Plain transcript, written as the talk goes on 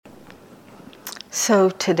So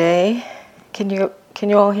today, can you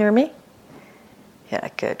all hear me? Yeah,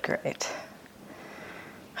 good, great.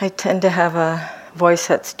 I tend to have a voice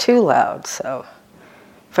that's too loud, so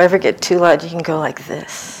if I ever get too loud, you can go like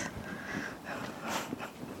this.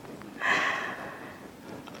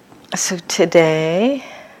 So today,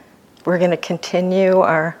 we're going to continue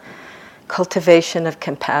our cultivation of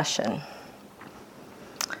compassion.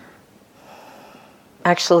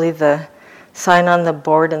 Actually, the sign on the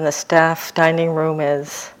board in the staff dining room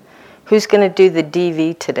is, who's going to do the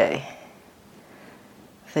DV today?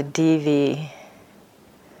 The DV.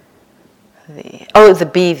 The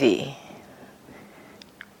BV.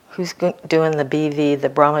 Who's doing the BV, the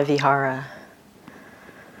Brahma Vihara?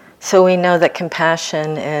 So we know that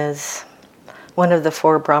compassion is one of the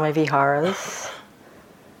 4 Brahma Viharas.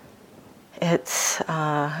 It's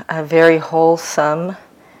a very wholesome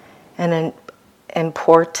and an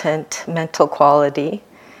important mental quality.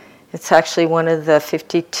 It's actually one of the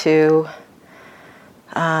 52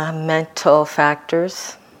 mental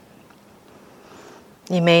factors.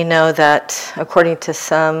 You may know that according to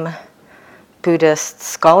some Buddhist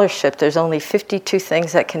scholarship, there's only 52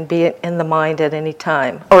 things that can be in the mind at any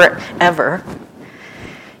time, or ever.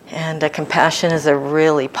 And compassion is a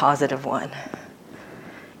really positive one.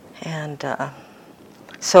 And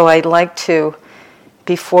so I'd like to,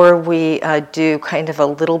 before we do kind of a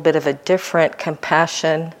little bit of a different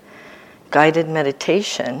compassion guided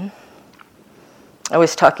meditation, I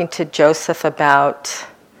was talking to Joseph about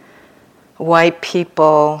why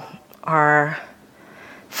people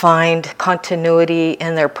find continuity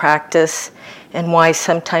in their practice and why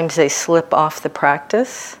sometimes they slip off the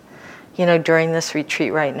practice, during this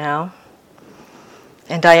retreat right now.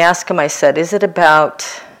 And I asked him, I said, is it about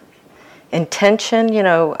intention,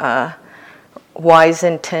 wise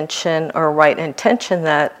intention or right intention,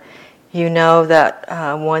 that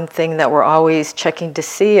that one thing that we're always checking to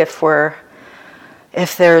see if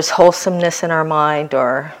there's wholesomeness in our mind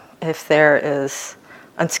or if there is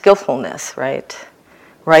unskillfulness, right?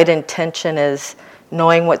 Right intention is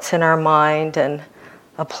knowing what's in our mind and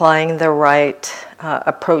applying the right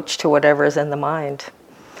approach to whatever is in the mind.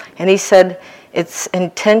 And he said it's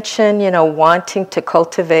intention, wanting to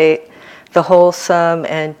cultivate the wholesome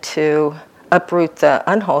and to uproot the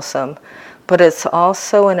unwholesome, but it's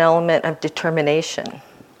also an element of determination.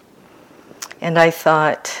 And I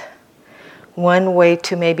thought one way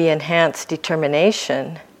to maybe enhance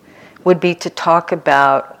determination would be to talk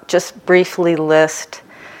about, just briefly list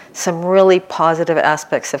some really positive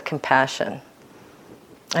aspects of compassion,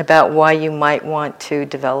 about why you might want to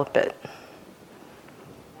develop it.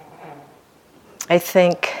 I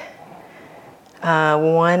think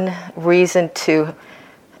one reason to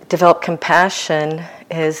develop compassion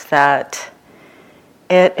is that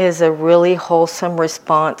it is a really wholesome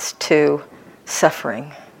response to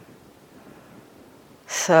suffering.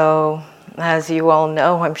 So, as you all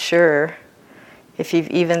know, I'm sure, if you've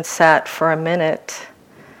even sat for a minute,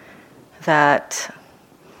 that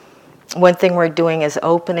one thing we're doing is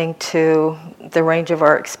opening to the range of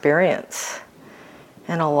our experience.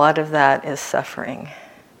 And a lot of that is suffering.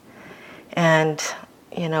 And,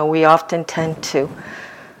 we often tend to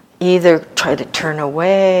either try to turn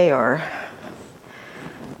away, or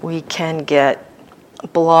we can get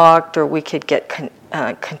blocked, or we could get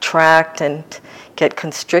contract and get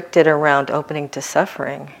constricted around opening to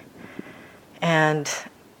suffering. And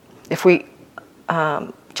if we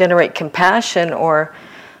generate compassion or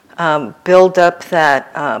build up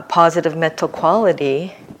that positive mental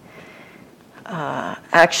quality,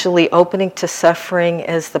 actually opening to suffering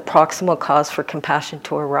is the proximal cause for compassion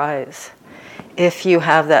to arise, if you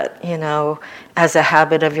have that, as a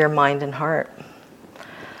habit of your mind and heart.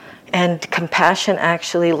 And compassion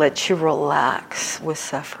actually lets you relax with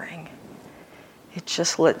suffering. It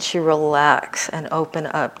just lets you relax and open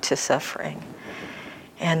up to suffering.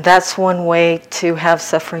 And that's one way to have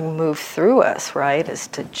suffering move through us, right? Is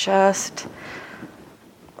to just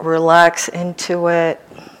relax into it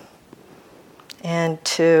and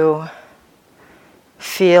to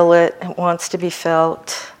feel it. It wants to be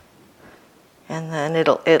felt. And then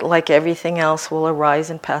it like everything else will arise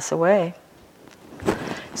and pass away.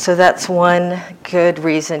 So that's one good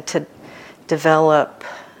reason to develop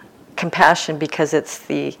compassion, because it's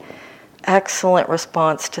the excellent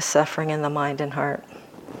response to suffering in the mind and heart.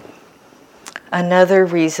 Another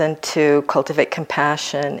reason to cultivate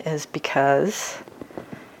compassion is because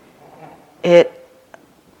it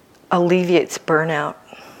alleviates burnout.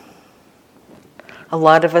 A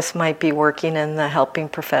lot of us might be working in the helping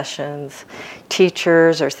professions,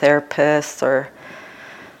 teachers or therapists or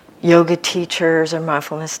yoga teachers or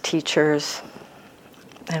mindfulness teachers,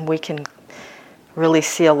 and we can really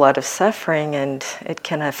see a lot of suffering, and it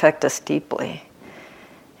can affect us deeply.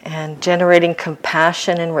 And generating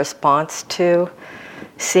compassion in response to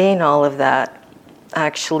seeing all of that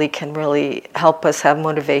actually can really help us have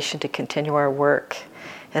motivation to continue our work.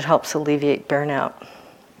 It helps alleviate burnout.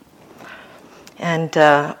 And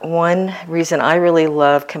one reason I really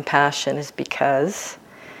love compassion is because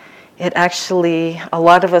it actually, a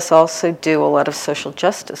lot of us also do a lot of social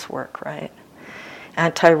justice work, right?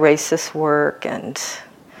 Anti-racist work and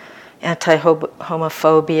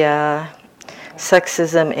anti-homophobia,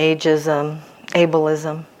 sexism, ageism,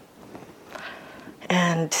 ableism.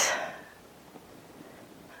 And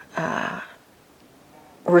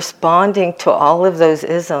responding to all of those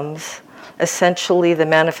isms, essentially the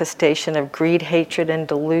manifestation of greed, hatred, and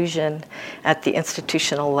delusion at the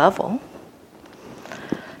institutional level,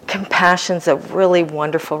 compassion's a really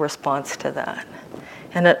wonderful response to that.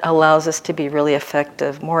 And it allows us to be really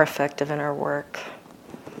effective, more effective in our work.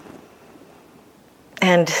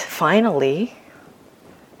 And finally,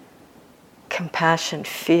 compassion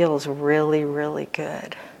feels really, really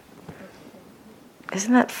good.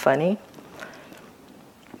 Isn't that funny?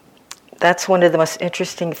 That's one of the most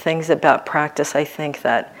interesting things about practice, I think,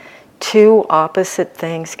 that two opposite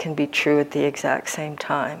things can be true at the exact same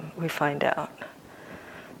time, we find out.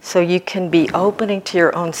 So you can be opening to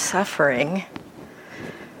your own suffering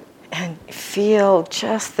and feel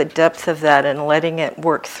just the depth of that and letting it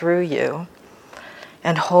work through you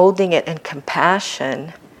and holding it in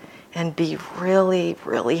compassion and be really,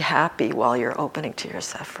 really happy while you're opening to your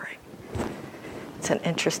suffering. It's an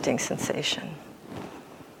interesting sensation.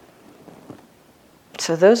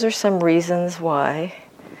 So those are some reasons why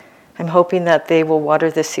I'm hoping that they will water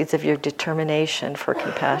the seeds of your determination for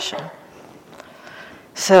compassion.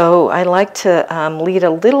 So I like to lead a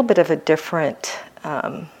little bit of a different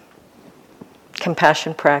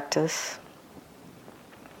compassion practice.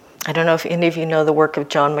 I don't know if any of you know the work of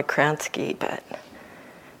John McCransky, but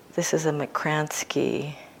this is a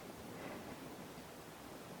McCransky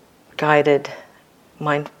guided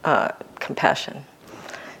mind compassion.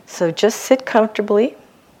 So just sit comfortably,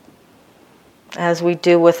 as we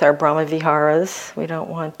do with our Brahma Viharas. We don't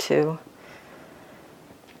want to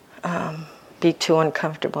be too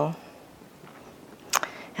uncomfortable.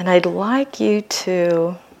 And I'd like you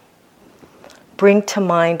to bring to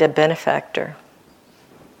mind a benefactor.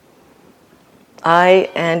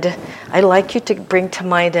 I'd like you to bring to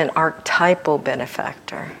mind an archetypal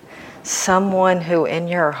benefactor. Someone who in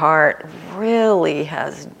your heart really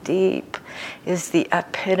is the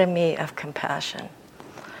epitome of compassion.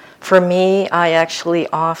 For me, I actually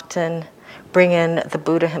often bring in the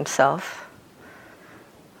Buddha himself,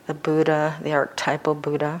 the Buddha, the archetypal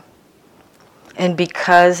Buddha. And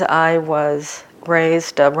because I was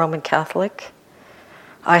raised a Roman Catholic,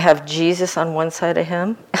 I have Jesus on one side of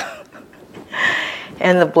him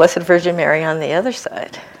and the Blessed Virgin Mary on the other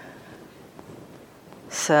side.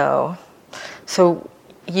 So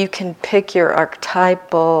you can pick your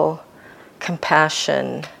archetypal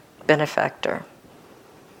compassion benefactor.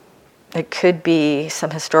 It could be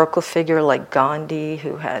some historical figure like Gandhi,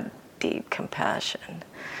 who had deep compassion,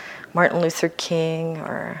 Martin Luther King,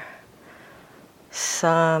 or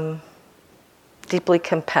some deeply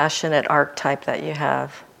compassionate archetype that you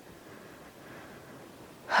have.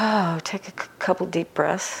 Oh, take a couple deep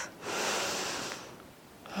breaths.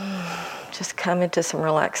 Just come into some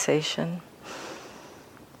relaxation.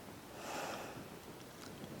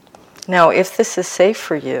 Now, if this is safe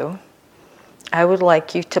for you, I would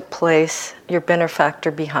like you to place your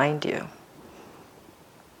benefactor behind you.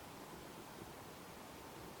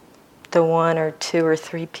 The one or two or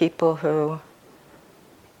three people who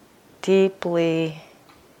deeply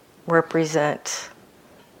represent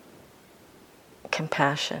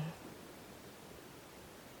compassion.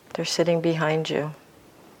 They're sitting behind you.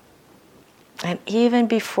 And even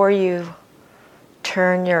before you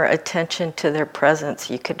turn your attention to their presence,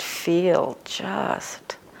 you could feel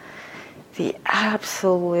just the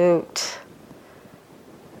absolute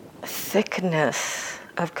thickness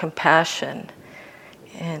of compassion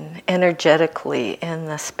and energetically in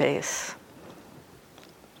the space.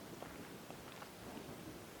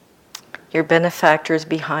 Your benefactor is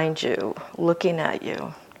behind you, looking at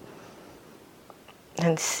you,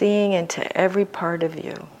 and seeing into every part of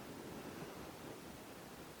you.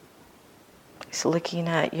 He's looking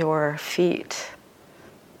at your feet,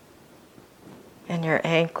 and your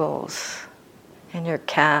ankles, and your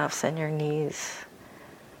calves, and your knees.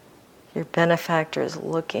 Your benefactor is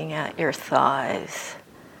looking at your thighs,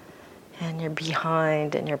 and your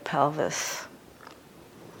behind, and your pelvis.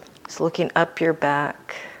 He's looking up your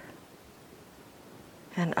back,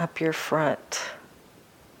 and up your front,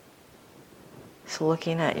 just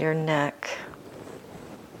looking at your neck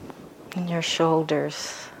and your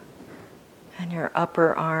shoulders and your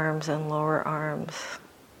upper arms and lower arms.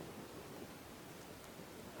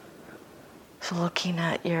 So looking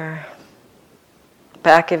at your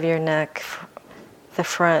back of your neck, the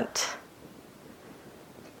front.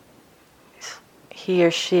 He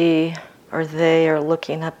or she or they are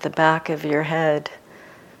looking at the back of your head.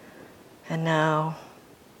 And now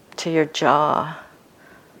to your jaw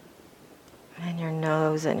and your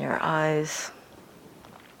nose and your eyes.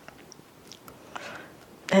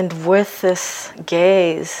 And with this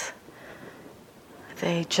gaze,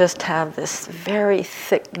 they just have this very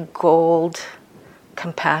thick gold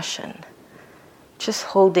compassion, just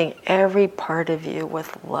holding every part of you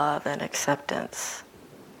with love and acceptance.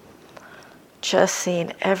 Just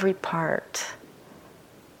seeing every part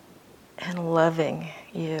and loving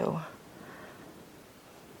you.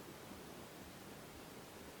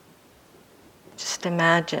 Just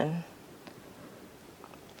imagine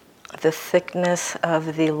the thickness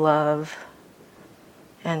of the love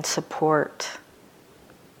and support.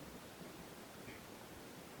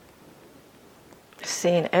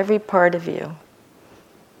 Seeing every part of you.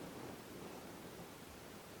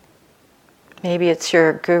 Maybe it's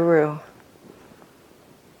your guru,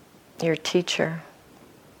 your teacher.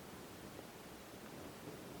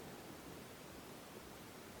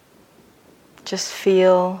 Just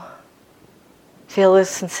feel the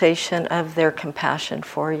sensation of their compassion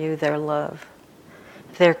for you, their love,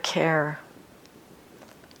 their care.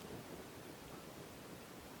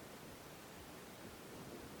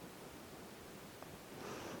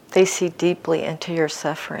 They see deeply into your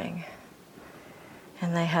suffering,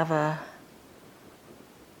 and they have a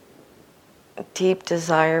deep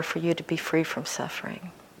desire for you to be free from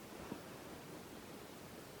suffering.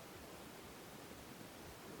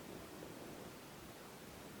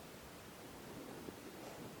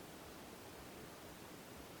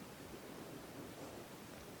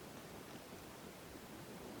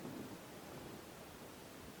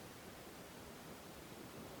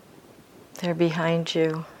 They're behind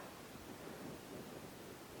you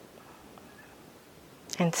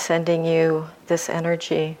and sending you this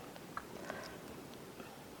energy.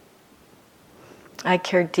 I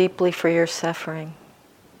care deeply for your suffering.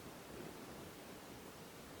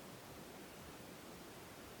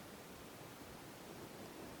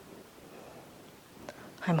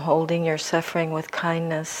 I'm holding your suffering with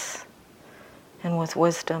kindness and with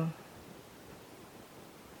wisdom.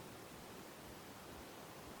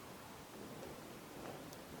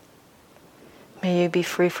 May you be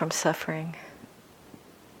free from suffering.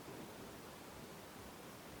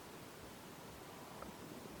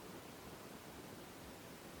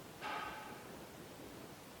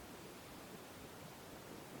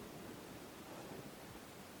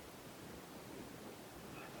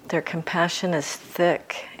 Their compassion is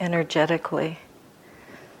thick energetically.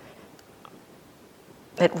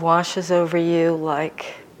 It washes over you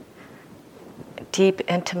like deep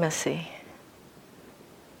intimacy.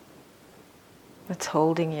 It's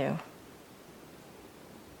holding you.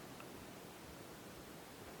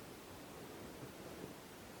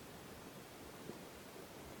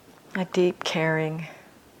 A deep caring.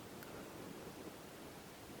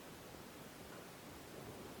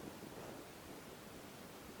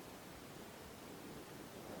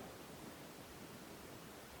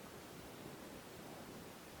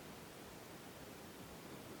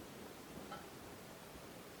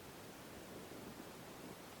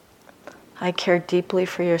 I care deeply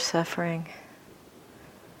for your suffering.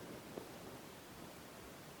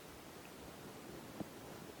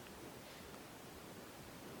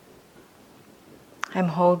 I'm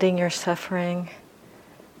holding your suffering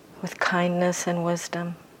with kindness and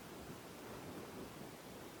wisdom.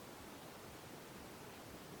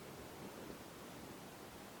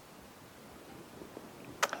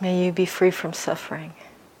 May you be free from suffering.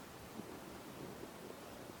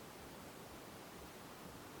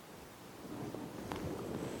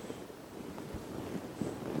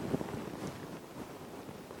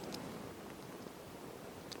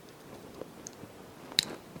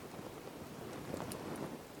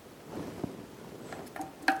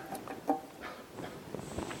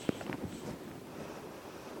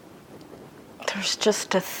 There's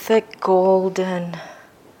just a thick golden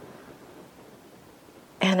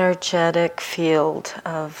energetic field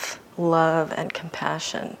of love and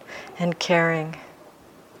compassion and caring.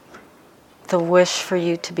 The wish for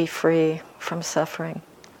you to be free from suffering.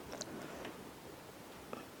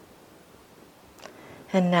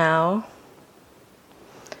 And now,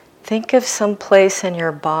 think of some place in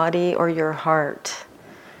your body or your heart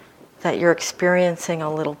that you're experiencing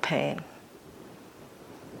a little pain.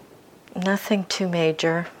 Nothing too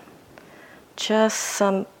major. Just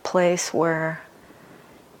some place where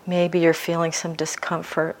maybe you're feeling some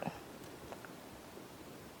discomfort.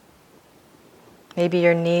 Maybe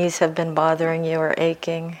your knees have been bothering you or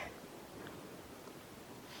aching.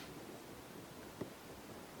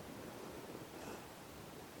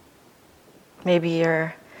 Maybe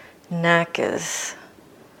your neck is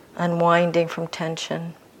unwinding from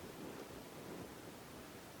tension.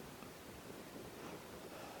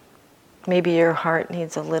 Maybe your heart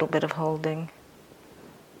needs a little bit of holding.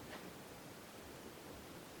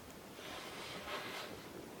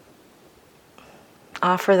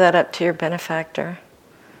 Offer that up to your benefactor.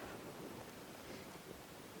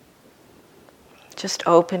 Just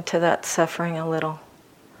open to that suffering a little.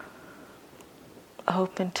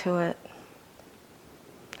 Open to it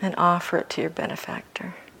and offer it to your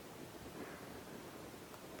benefactor.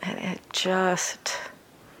 And it just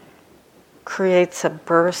creates a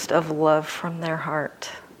burst of love from their heart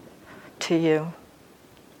to you.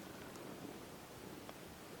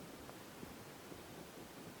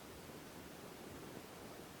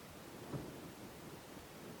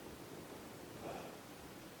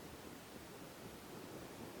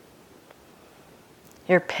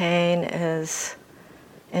 Your pain is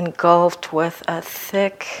engulfed with a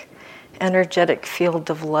thick, energetic field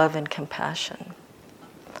of love and compassion.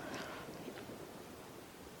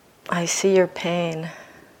 I see your pain.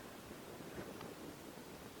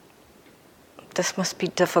 This must be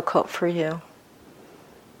difficult for you.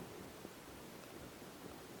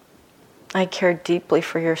 I care deeply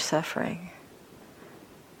for your suffering.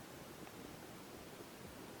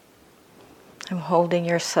 I'm holding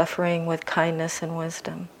your suffering with kindness and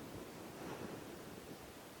wisdom.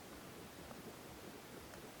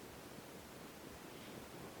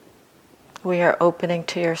 We are opening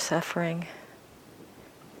to your suffering.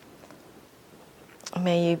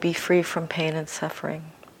 May you be free from pain and suffering.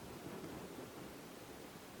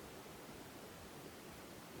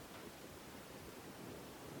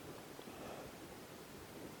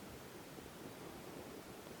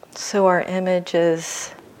 So our image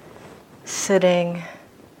is sitting,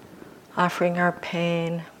 offering our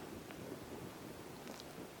pain,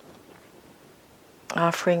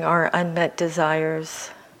 offering our unmet desires,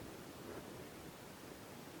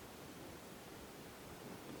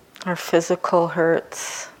 our physical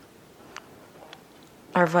hurts,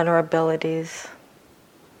 our vulnerabilities,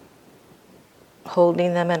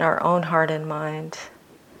 holding them in our own heart and mind,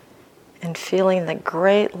 and feeling the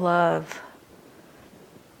great love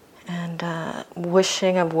and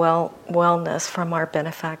wishing of wellness from our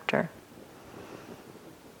benefactor.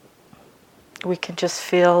 We can just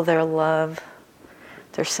feel their love,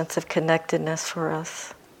 their sense of connectedness for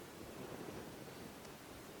us.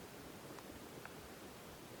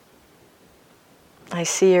 I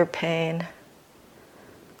see your pain.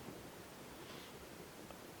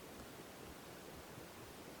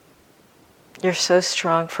 You're so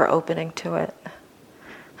strong for opening to it.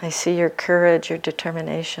 I see your courage, your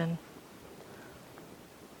determination.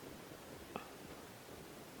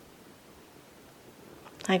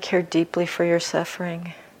 I care deeply for your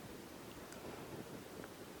suffering.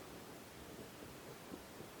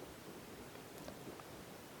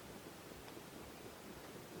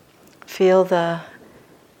 Feel the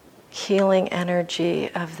healing energy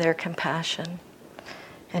of their compassion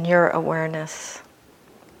and your awareness.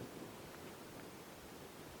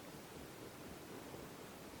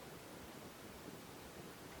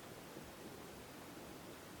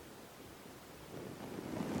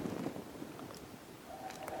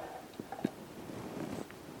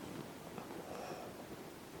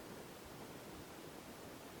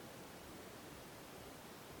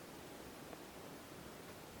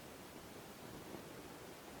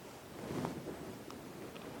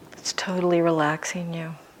 It's totally relaxing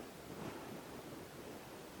you.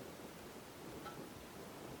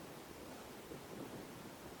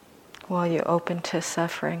 While you open to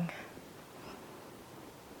suffering.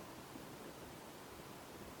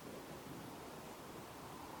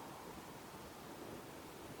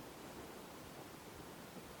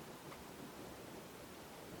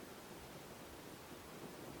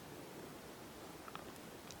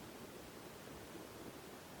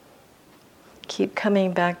 Keep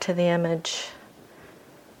coming back to the image,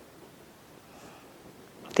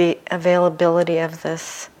 the availability of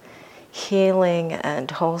this healing and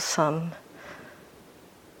wholesome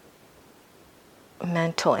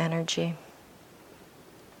mental energy.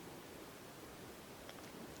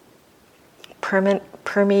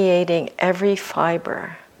 Permeating every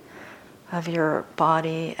fiber of your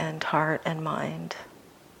body and heart and mind.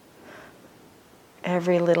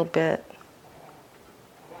 Every little bit.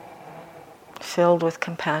 filled with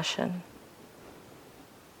compassion.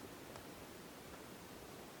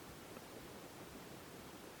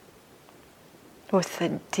 With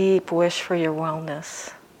a deep wish for your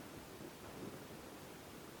wellness.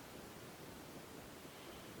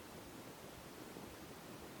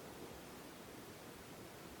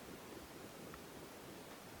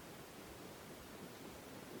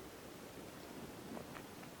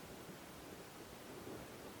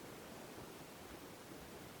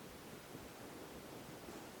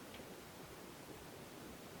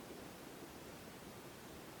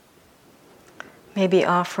 Maybe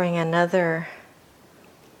offering another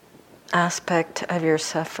aspect of your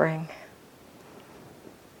suffering.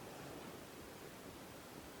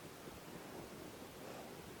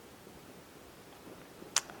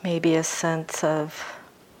 Maybe a sense of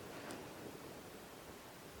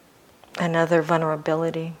another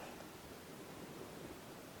vulnerability.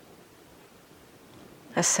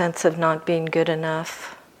 A sense of not being good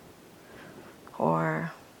enough,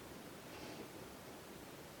 or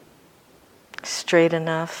straight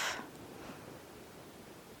enough,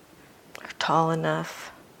 or tall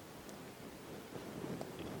enough,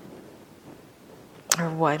 or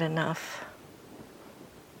white enough.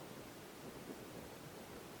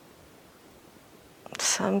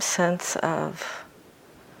 Some sense of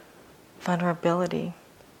vulnerability.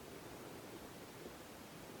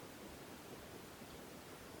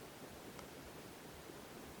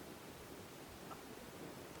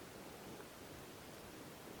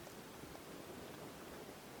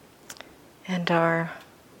 And our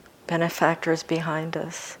benefactors behind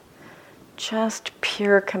us. Just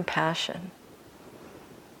pure compassion.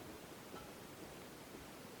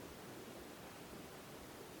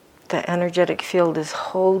 The energetic field is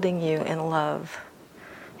holding you in love,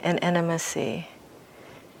 in intimacy,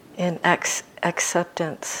 in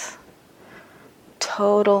acceptance,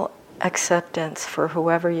 total acceptance for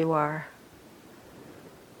whoever you are.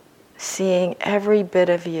 Seeing every bit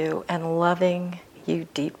of you and loving you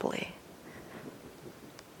deeply.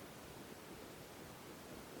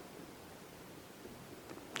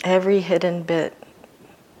 Every hidden bit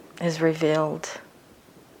is revealed.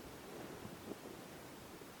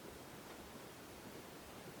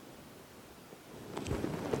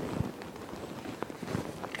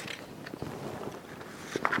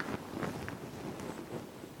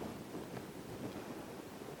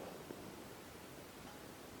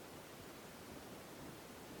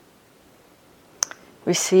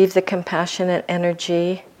 Receive the compassionate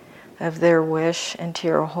energy of their wish into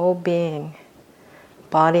your whole being,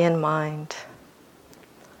 body and mind,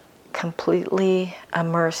 completely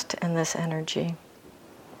immersed in this energy.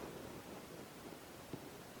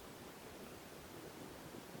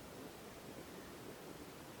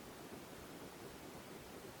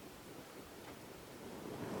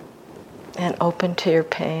 And open to your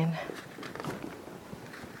pain.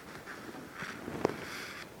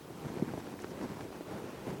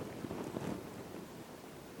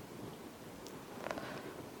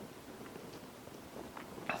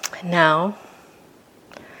 Now,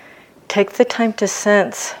 take the time to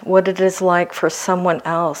sense what it is like for someone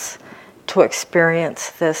else to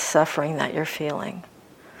experience this suffering that you're feeling.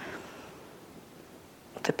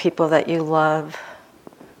 The people that you love,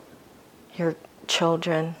 your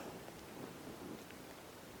children,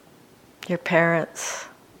 your parents,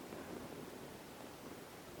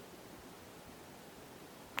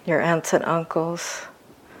 your aunts and uncles.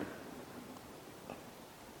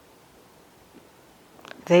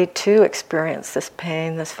 They too experience this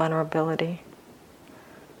pain, this vulnerability.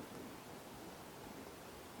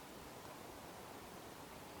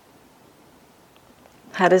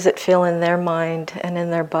 How does it feel in their mind and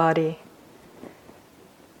in their body?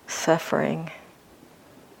 Suffering,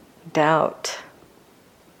 doubt,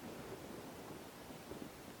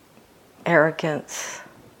 arrogance,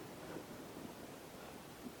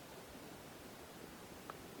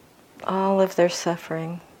 all of their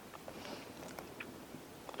suffering.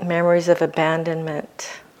 Memories of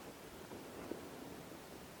abandonment,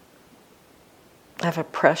 of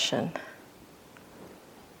oppression.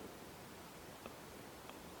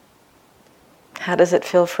 How does it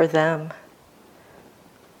feel for them?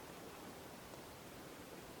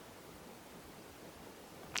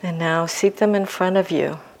 And now seat them in front of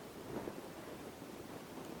you.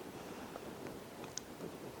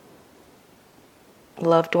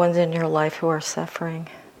 Loved ones in your life who are suffering.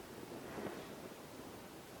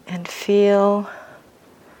 And feel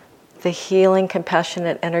the healing,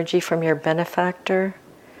 compassionate energy from your benefactor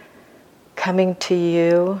coming to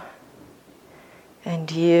you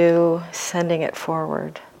and you sending it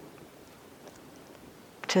forward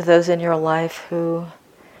to those in your life who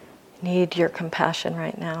need your compassion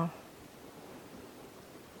right now.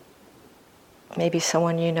 Maybe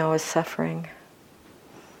someone you know is suffering.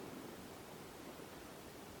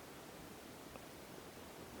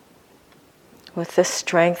 With this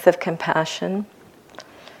strength of compassion,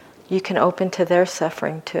 you can open to their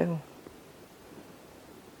suffering too,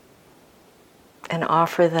 and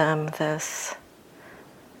offer them this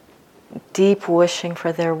deep wishing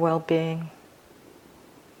for their well-being.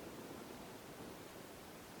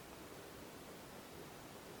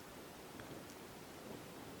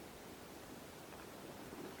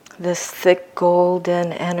 This thick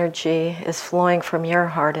golden energy is flowing from your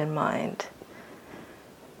heart and mind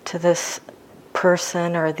to this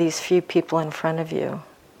person or these few people in front of you.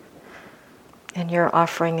 And you're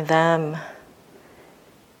offering them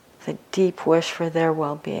the deep wish for their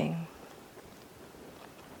well-being.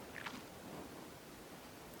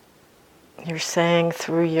 You're saying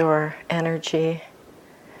through your energy,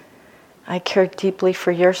 I care deeply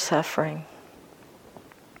for your suffering.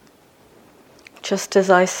 Just as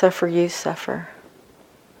I suffer, you suffer.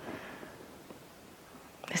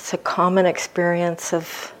 It's a common experience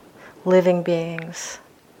of living beings.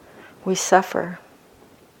 We suffer.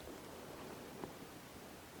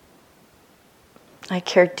 I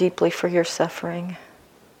care deeply for your suffering.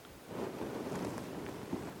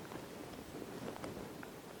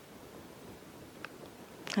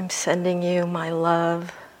 I'm sending you my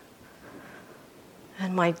love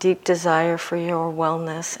and my deep desire for your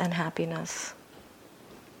wellness and happiness.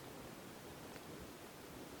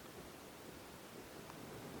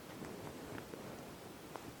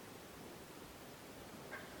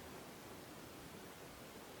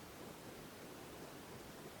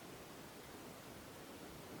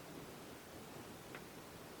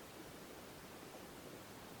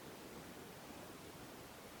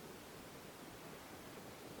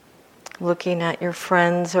 Looking at your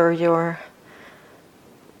friends or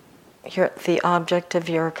the object of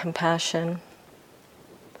your compassion.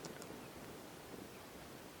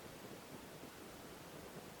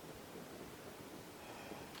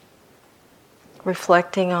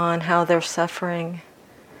 Reflecting on how they're suffering,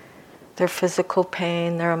 their physical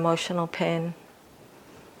pain, their emotional pain.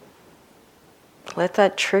 Let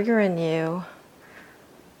that trigger in you,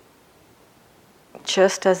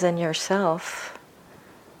 just as in yourself,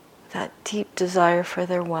 that deep desire for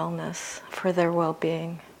their wellness, for their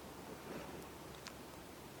well-being.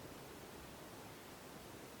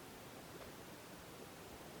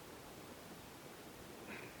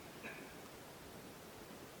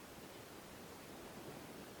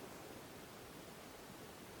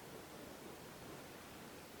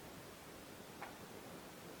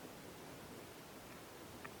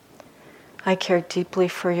 I care deeply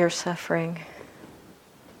for your suffering.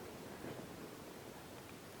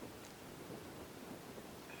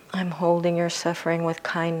 I'm holding your suffering with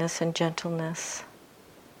kindness and gentleness.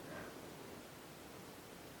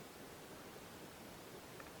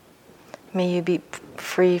 May you be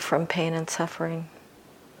free from pain and suffering.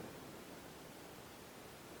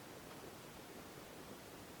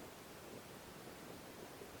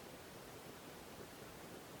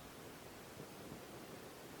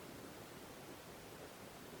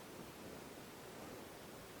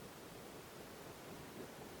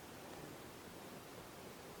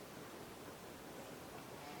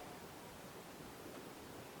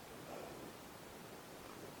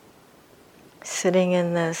 Sitting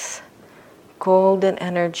in this golden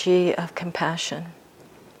energy of compassion.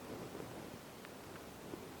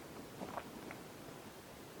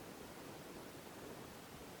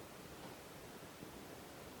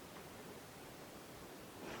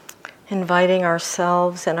 Inviting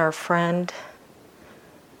ourselves and our friend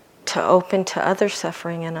to open to other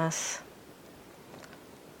suffering in us.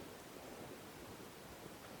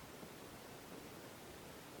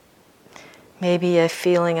 Maybe a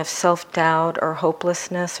feeling of self-doubt or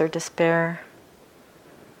hopelessness or despair.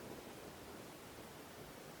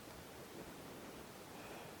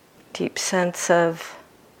 Deep sense of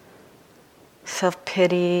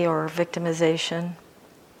self-pity or victimization.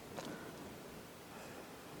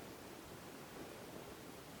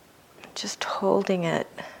 Just holding it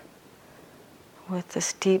with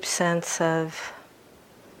this deep sense of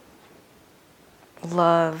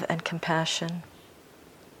love and compassion.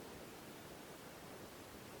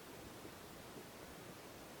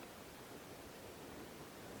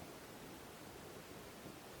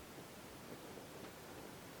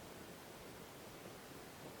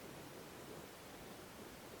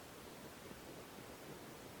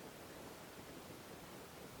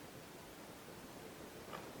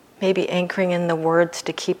 Maybe anchoring in the words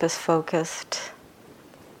to keep us focused.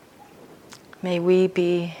 May we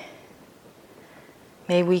be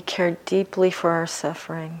May we care deeply for our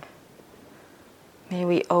suffering. May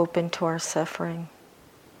we open to our suffering.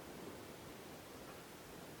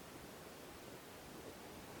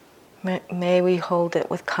 May we hold it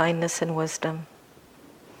with kindness and wisdom,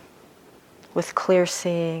 with clear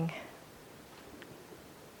seeing.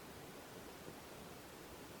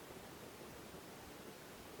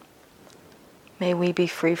 May we be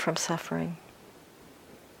free from suffering.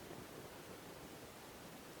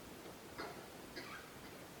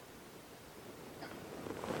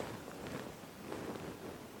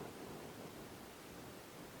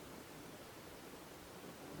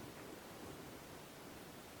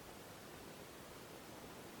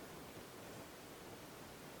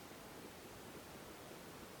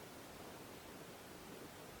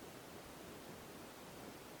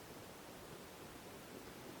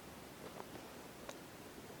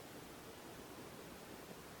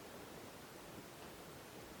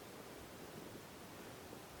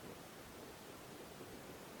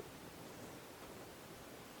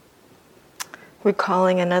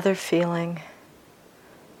 Recalling another feeling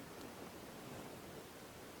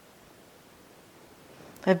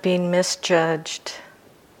of being misjudged,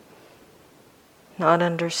 not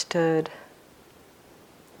understood,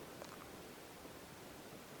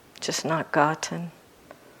 just not gotten.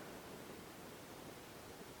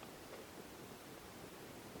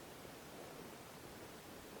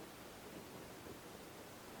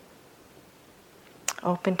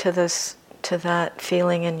 Open to that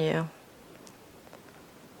feeling in you.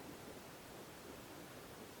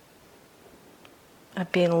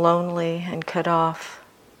 Of being lonely and cut off.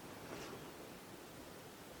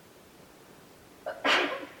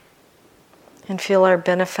 And feel our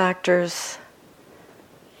benefactor's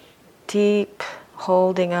deep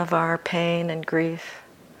holding of our pain and grief.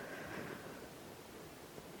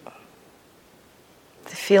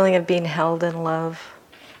 The feeling of being held in love.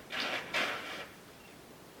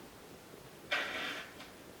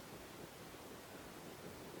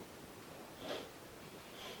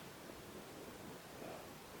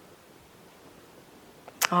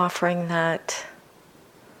 Offering that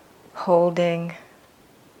holding,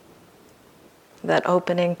 that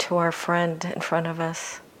opening to our friend in front of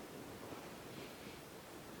us.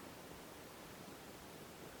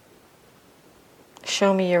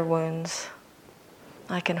 Show me your wounds.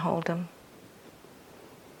 I can hold them.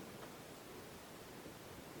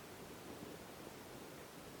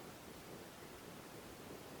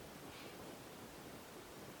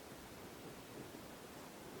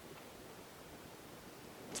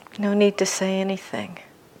 No need to say anything,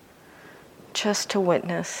 just to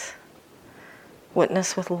witness.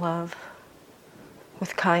 Witness with love,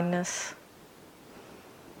 with kindness.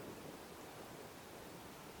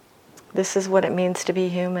 This is what it means to be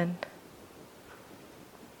human.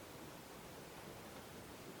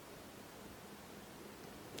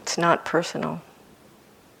 It's not personal.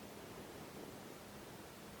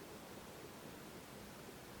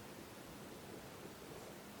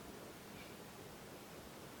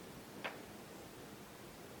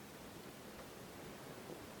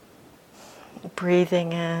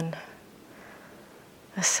 Breathing in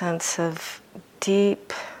a sense of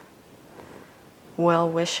deep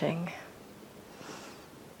well-wishing.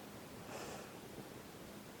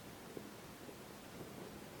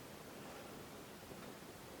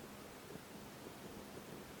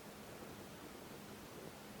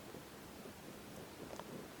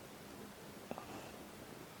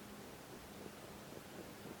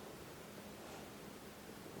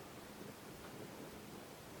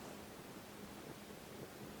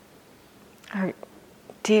 Our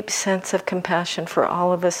deep sense of compassion for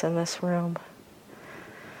all of us in this room,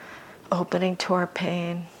 opening to our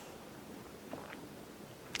pain,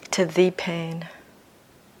 to the pain.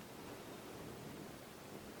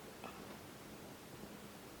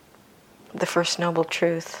 The first noble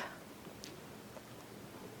truth.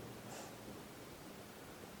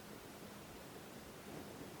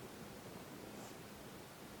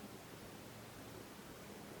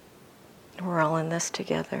 We're all in this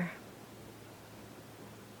together.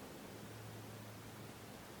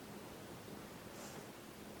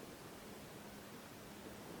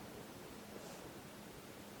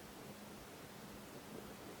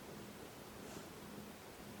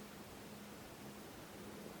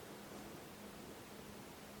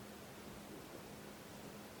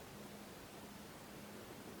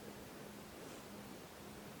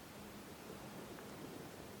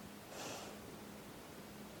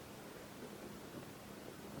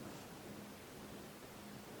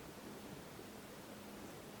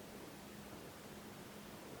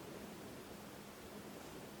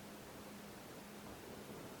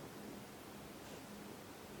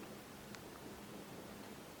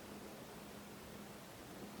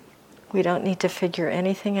 We don't need to figure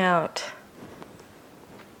anything out.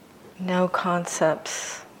 No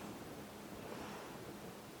concepts.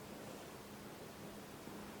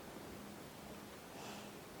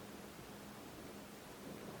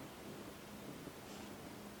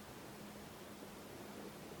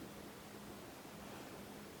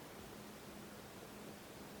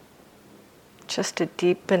 Just a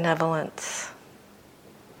deep benevolence,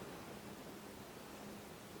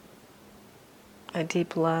 a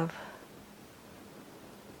deep love,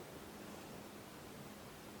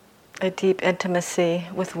 a deep intimacy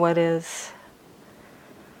with what is.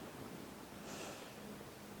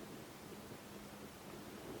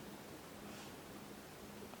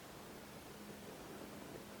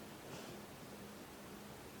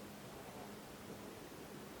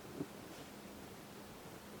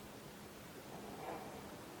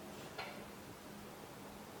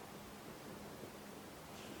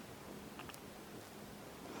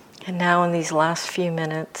 And now in these last few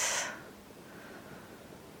minutes,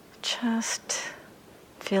 just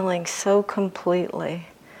feeling so completely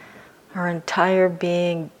our entire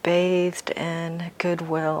being bathed in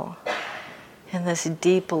goodwill, in this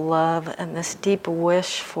deep love and this deep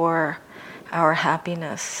wish for our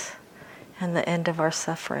happiness and the end of our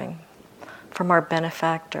suffering from our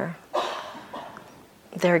benefactor.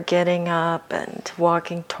 They're getting up and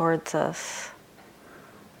walking towards us.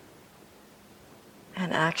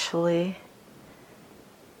 And actually,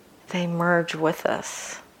 they merge with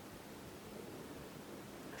us.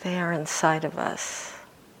 They are inside of us.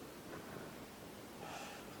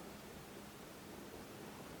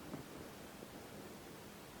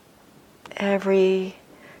 Every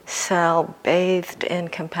cell bathed in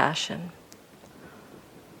compassion,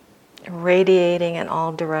 radiating in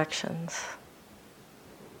all directions.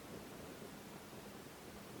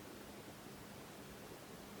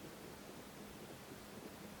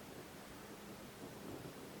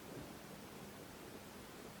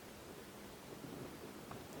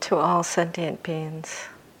 To all sentient beings.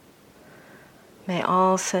 May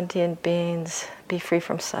all sentient beings be free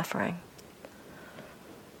from suffering.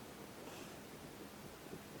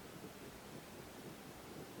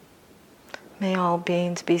 May all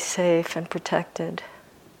beings be safe and protected.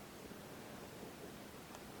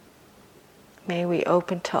 May we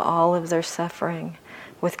open to all of their suffering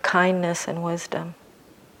with kindness and wisdom.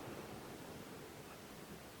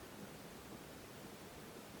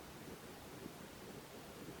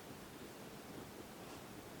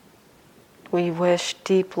 We wish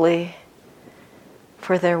deeply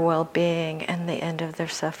for their well-being and the end of their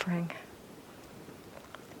suffering.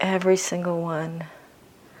 Every single one,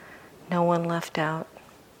 no one left out.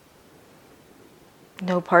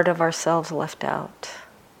 No part of ourselves left out.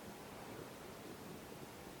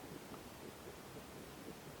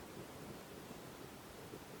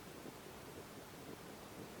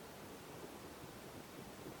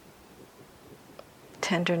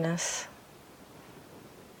 Tenderness.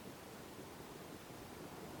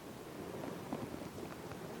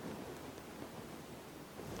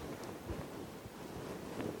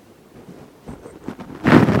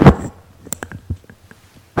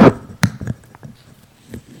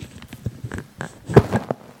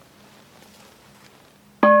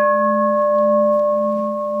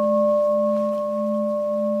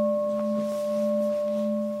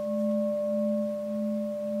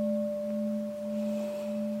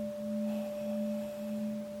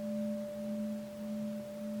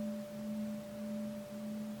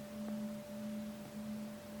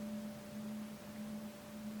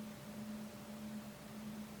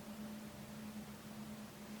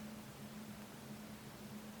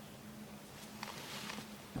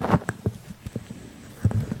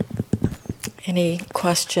 Any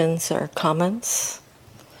questions or comments?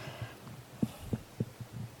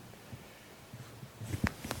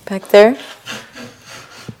 Back there?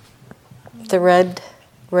 The red,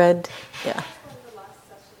 yeah.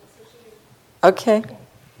 Okay.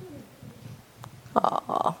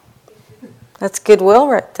 Aw, that's goodwill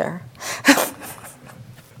right there.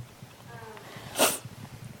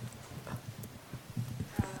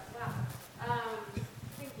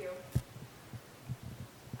 Thank you.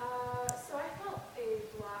 So I felt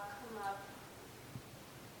a block come up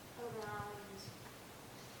around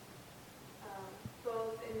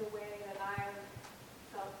both in the way that I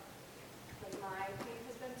felt like my pain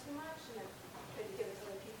has been too much and I've tried to give it to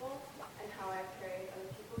other people, and how I've carried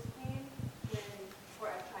other people's pain or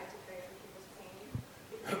I've tried to carry other people's pain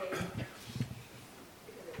because it was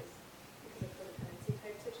of codependency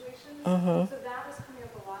type situations. Mm-hmm. So that was coming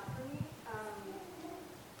up a lot for me. And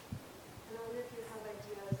I wonder if you have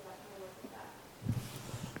ideas about how to work with that.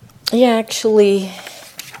 Yeah, actually,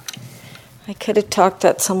 could have talked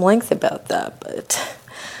at some length about that, but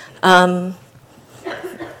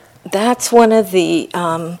that's one of the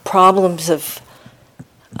problems of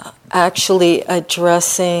actually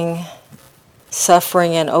addressing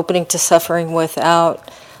suffering and opening to suffering without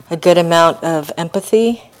a good amount of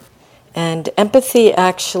empathy. And empathy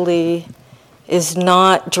actually is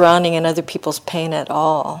not drowning in other people's pain at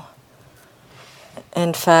all.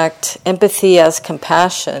 In fact, empathy as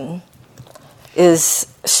compassion is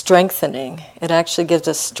strengthening. It actually gives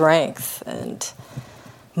us strength and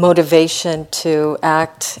motivation to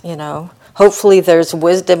act, Hopefully there's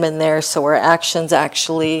wisdom in there so our actions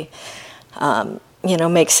actually,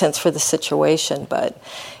 make sense for the situation. But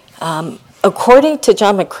according to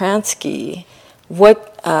John McCransky,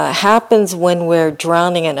 what happens when we're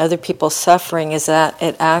drowning in other people's suffering is that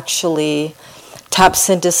it actually taps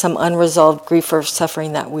into some unresolved grief or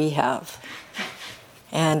suffering that we have.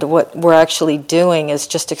 And what we're actually doing is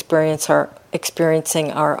just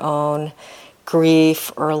experiencing our own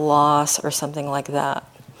grief or loss or something like that.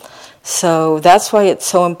 So that's why it's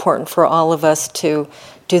so important for all of us to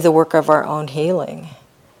do the work of our own healing,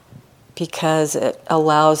 because it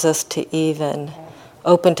allows us to even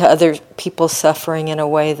open to other people's suffering in a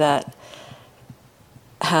way that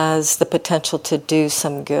has the potential to do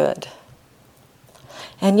some good.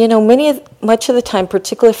 And much of the time,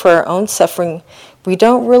 particularly for our own suffering, we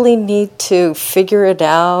don't really need to figure it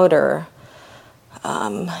out, or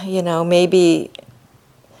maybe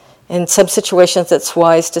in some situations it's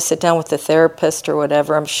wise to sit down with a therapist or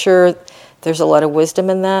whatever. I'm sure there's a lot of wisdom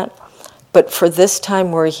in that. But for this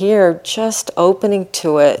time we're here, just opening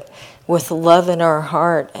to it with love in our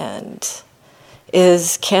heart and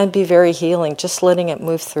can be very healing. Just letting it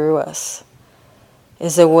move through us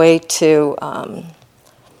is a way to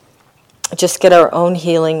just get our own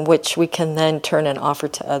healing, which we can then turn and offer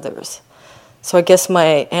to others. So I guess my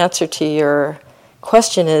answer to your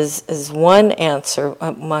question is one answer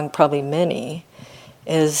among probably many,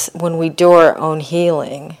 is when we do our own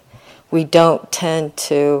healing, we don't tend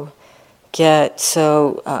to get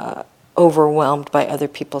so overwhelmed by other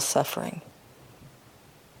people's suffering.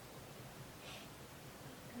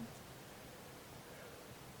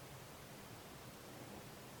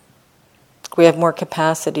 We have more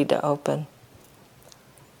capacity to open.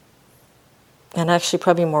 And actually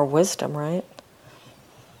probably more wisdom, right?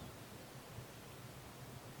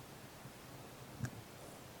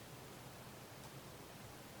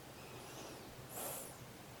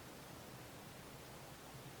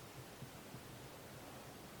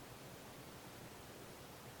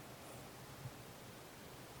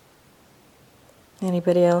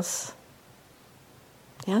 Anybody else?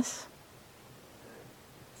 Yes?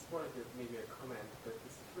 It's more like maybe a comment, but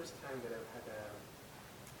it's the first time that I've had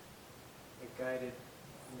a guided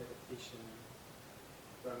meditation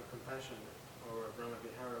around compassion or around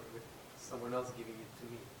Vihara with someone else giving it to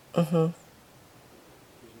me. Mm-hmm.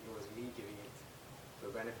 Usually it was me giving it to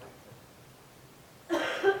a benefactor.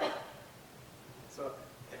 So,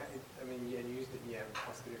 you used it,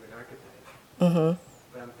 positive an archetype. Mm-hmm.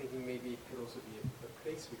 But I'm thinking maybe it could also be a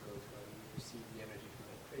place we go to and we receive the energy from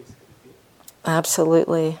that place. Could it be?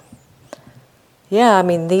 Absolutely. Yeah,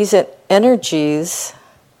 these energies,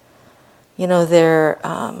 they're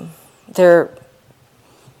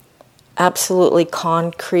absolutely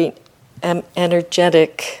concrete,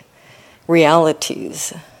 energetic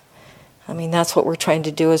realities. That's what we're trying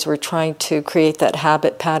to do, is we're trying to create that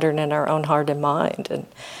habit pattern in our own heart and mind, and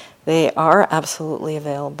they are absolutely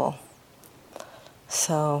available.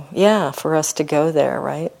 So, yeah, for us to go there,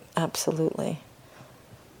 right? Absolutely.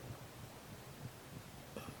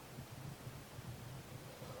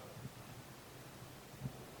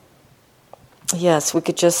 Yes, we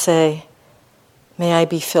could just say, may I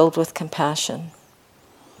be filled with compassion,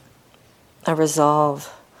 a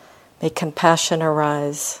resolve. May compassion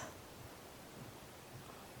arise.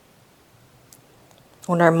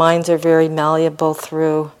 When our minds are very malleable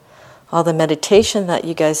through all the meditation that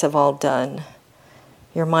you guys have all done,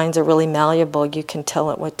 your minds are really malleable, you can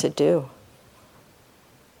tell it what to do.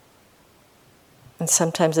 And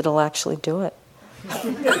sometimes it'll actually do it.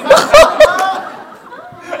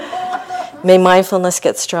 May mindfulness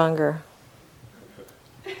get stronger.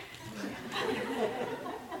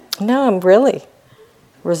 No, I'm really.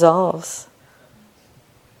 Resolves.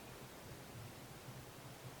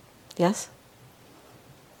 Yes?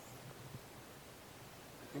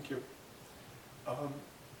 Thank you.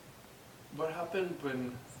 What happened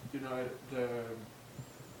when, the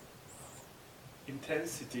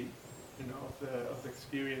intensity, of the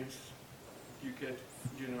experience, you get,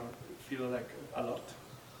 feel like a lot,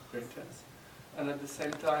 very intense, and at the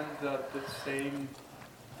same time that the same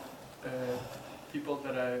people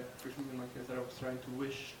that for example in my case, that I was trying to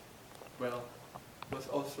wish well, was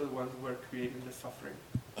also the ones who were creating the suffering.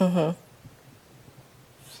 Mm-hmm.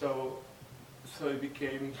 So it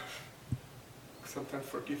became sometimes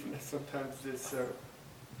forgiveness, sometimes this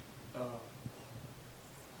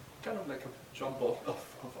kind of like a jumble of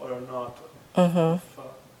or not. Mm-hmm.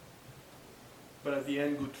 But at the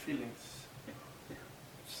end, good feelings.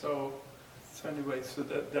 So anyway, so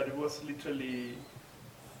that it was literally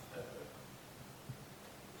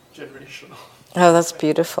generational. Oh, that's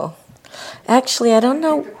beautiful. Actually, I don't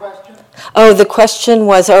know. The question? Oh, the question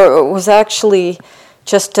was, or it was actually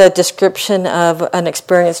just a description of an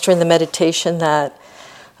experience during the meditation that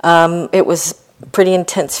it was pretty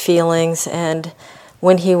intense feelings, and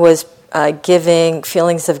when he was giving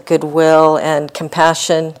feelings of goodwill and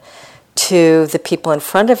compassion to the people in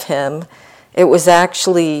front of him, it was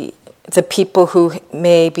actually the people who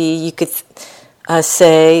maybe you could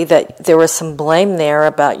say that there was some blame there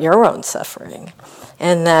about your own suffering,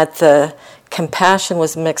 and that the compassion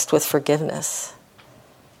was mixed with forgiveness.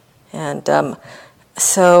 And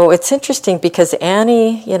so it's interesting because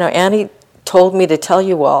Annie told me to tell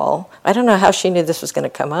you all. I don't know how she knew this was going to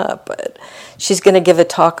come up, but she's going to give a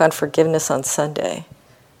talk on forgiveness on Sunday.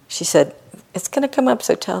 She said, it's going to come up,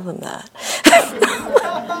 so tell them that.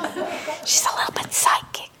 She's a little bit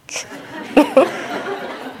psychic.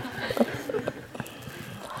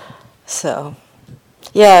 So,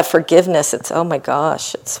 yeah, forgiveness, it's, oh my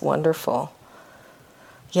gosh, it's wonderful.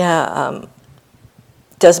 Yeah,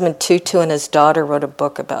 Desmond Tutu and his daughter wrote a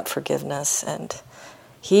book about forgiveness, and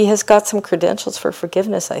he has got some credentials for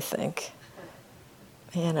forgiveness, I think.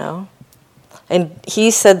 And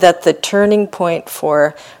he said that the turning point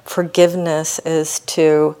for forgiveness is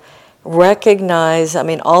to recognize,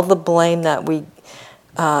 all the blame that we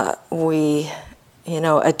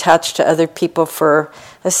attach to other people for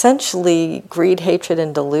essentially greed, hatred,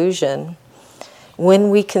 and delusion.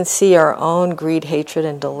 When we can see our own greed, hatred,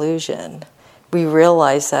 and delusion, we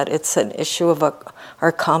realize that it's an issue of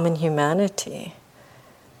our common humanity.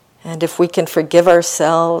 And if we can forgive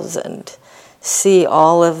ourselves and see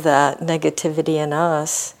all of that negativity in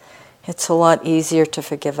us, it's a lot easier to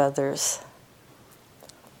forgive others.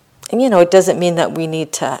 And it doesn't mean that we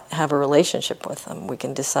need to have a relationship with them. We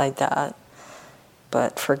can decide that.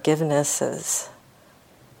 But forgiveness is,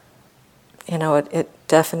 it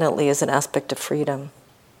definitely is an aspect of freedom.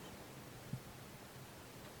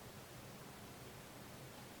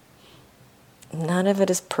 None of it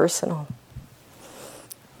is personal.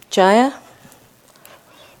 Jaya?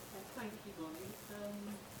 Thank you, Bonnie.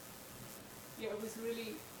 It was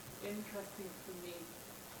really interesting for me.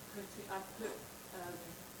 I put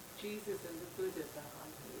Jesus and the Buddha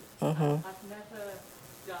behind me. Mm-hmm. I've never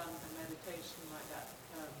done a meditation like that,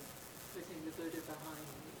 putting the Buddha behind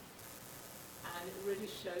me. And it really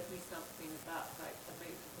showed me something about, it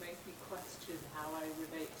made me question how I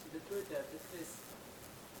relate to the Buddha, because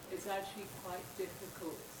it's actually quite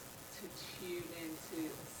difficult to tune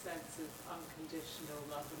into a sense of unconditional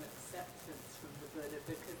love and acceptance from the Buddha,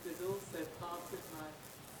 because there's also part of my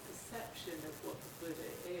perception of what the Buddha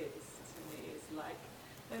is, to me, is like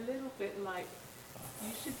a little bit like,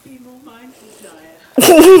 you should be more mindful, Jaya.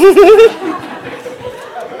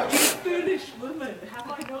 You foolish woman, have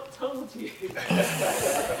I not told you?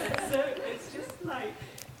 So it's just like,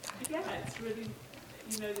 it's really,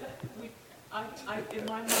 in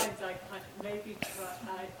my mind, I kind of maybe I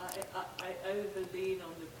overlean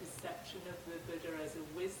on the perception of the Buddha as a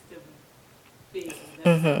wisdom being that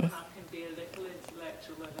somehow can be a little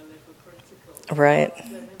intellectual and a little critical. Right. Rather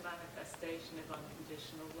than a manifestation of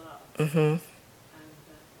unconditional love. Mm-hmm. And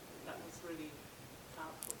that was really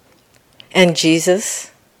powerful. And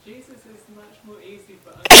Jesus? Jesus is much more easy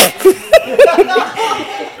for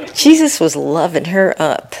us. Jesus was loving her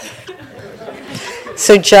up.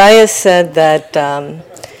 So Jaya said that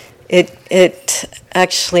it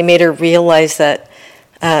actually made her realize that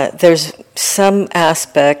there's some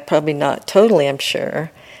aspect, probably not totally, I'm sure,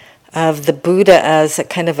 of the Buddha as a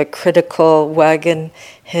kind of a critical wagging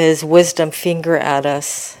his wisdom finger at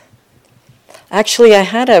us. Actually, I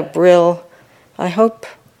had I hope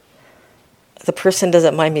the person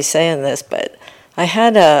doesn't mind me saying this, but I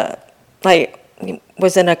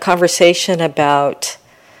was in a conversation about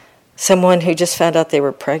someone who just found out they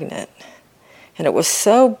were pregnant. And it was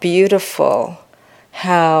so beautiful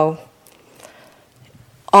how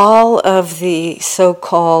all of the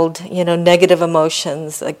so-called, negative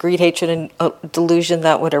emotions, like greed, hatred, and delusion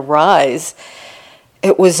that would arise,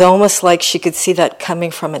 it was almost like she could see that coming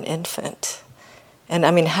from an infant. And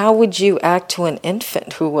I mean, how would you act to an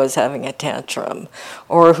infant who was having a tantrum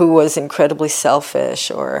or who was incredibly selfish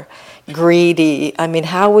or greedy? I mean,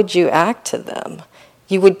 how would you act to them?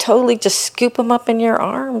 You would totally just scoop them up in your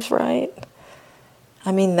arms, right?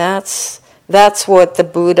 I mean, that's what the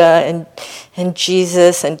Buddha and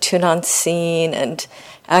Jesus and Tunantzin and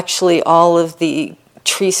actually all of the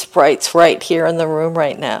tree sprites right here in the room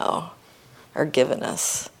right now are giving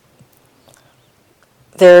us.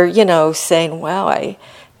 They're, saying, wow, I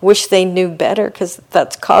wish they knew better because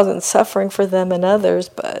that's causing suffering for them and others,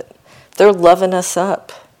 but they're loving us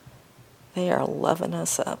up. They are loving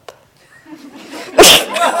us up.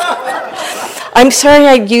 I'm sorry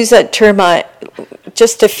I use that term.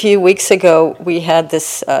 Just a few weeks ago, we had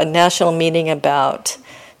this national meeting about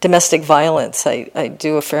domestic violence. I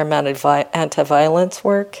do a fair amount of anti-violence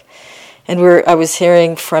work. And I was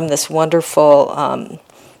hearing from this wonderful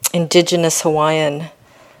indigenous Hawaiian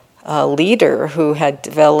leader who had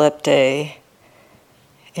developed a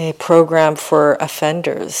program for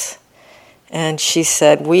offenders. And she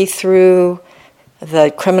said, we threw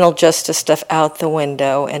the criminal justice stuff out the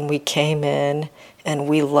window and we came in and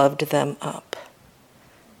we loved them up.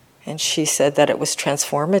 And she said that it was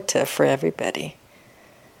transformative for everybody.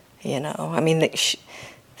 I mean,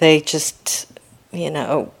 they just,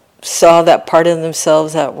 saw that part of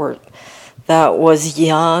themselves that was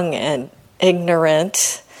young and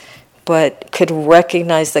ignorant, but could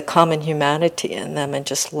recognize the common humanity in them and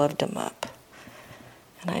just loved them up.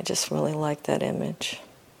 And I just really like that image.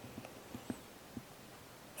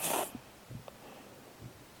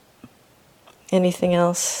 Anything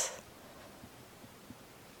else?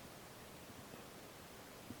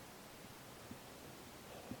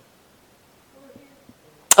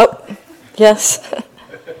 Oh, yes.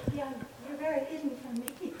 Yeah, you're very hidden from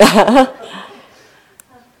me. Well,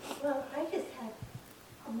 I just had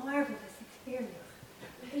a marvelous experience.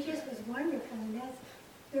 It just was wonderful, and as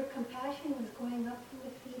their compassion was going up from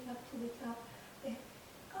the feet up to the top, it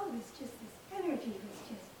was just this energy was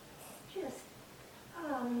just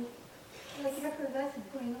like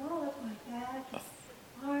effervescent, going all up my back,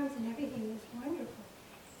 arms, and everything was wonderful.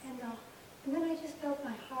 And then I just felt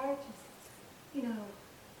my heart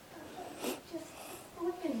just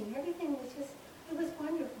opening. Everything was it was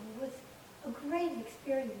wonderful. It was a great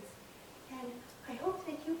experience. And I hope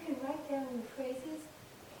that you can write down your phrases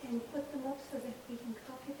and put them up so that we can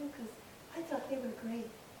copy them, because I thought they were great.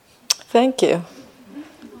 Thank you.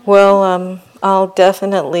 Well, I'll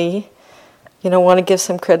definitely, want to give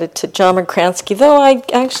some credit to John McCransky, though I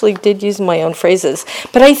actually did use my own phrases.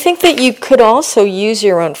 But I think that you could also use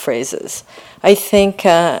your own phrases. I think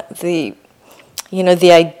the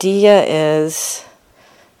idea is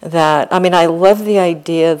that, I love the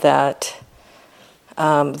idea that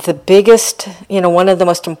the biggest, one of the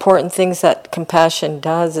most important things that compassion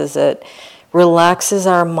does is it relaxes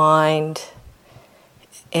our mind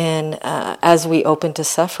as we open to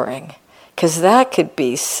suffering. Because that could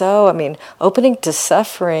be so, opening to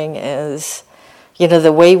suffering is,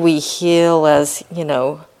 the way we heal as,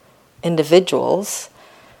 individuals,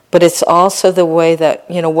 but it's also the way that,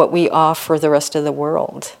 what we offer the rest of the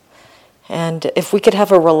world. And if we could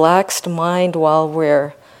have a relaxed mind while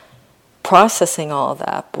we're processing all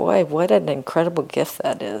that, boy, what an incredible gift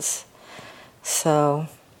that is. So,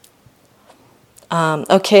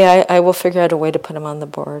 okay, I will figure out a way to put them on the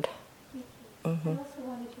board. Mm-hmm. I also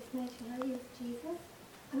want to just mention, I use Jesus.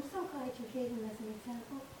 I'm so glad you gave him as an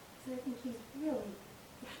example, because I think he's really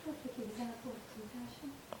a perfect example of compassion.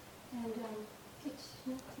 And it's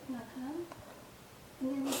not come, and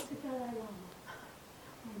then it's the Dalai Lama.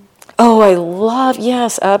 Oh, I love,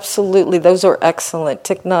 yes, absolutely. Those are excellent.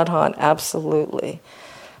 Thich Nhat Hanh, absolutely.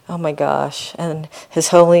 Oh my gosh. And His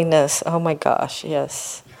Holiness, oh my gosh,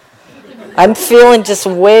 yes. I'm feeling just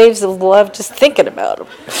waves of love just thinking about them.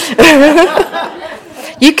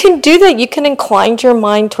 You can do that. You can incline your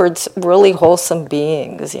mind towards really wholesome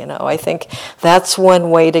beings, I think that's one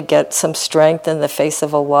way to get some strength in the face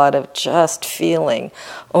of a lot of just feeling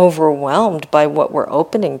overwhelmed by what we're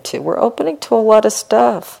opening to. We're opening to a lot of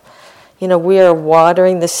stuff. We are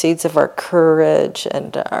watering the seeds of our courage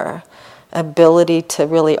and our ability to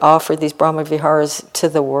really offer these Brahma Viharas to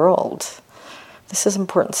the world. This is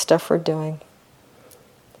important stuff we're doing.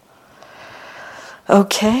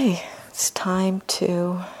 Okay, it's time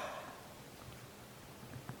to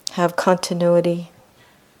have continuity.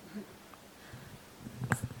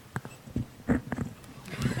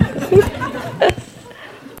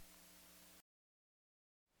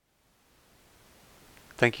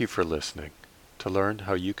 Thank you for listening. To learn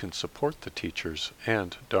how you can support the teachers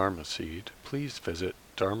and Dharma Seed, please visit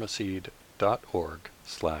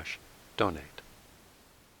dharmaseed.org/donate.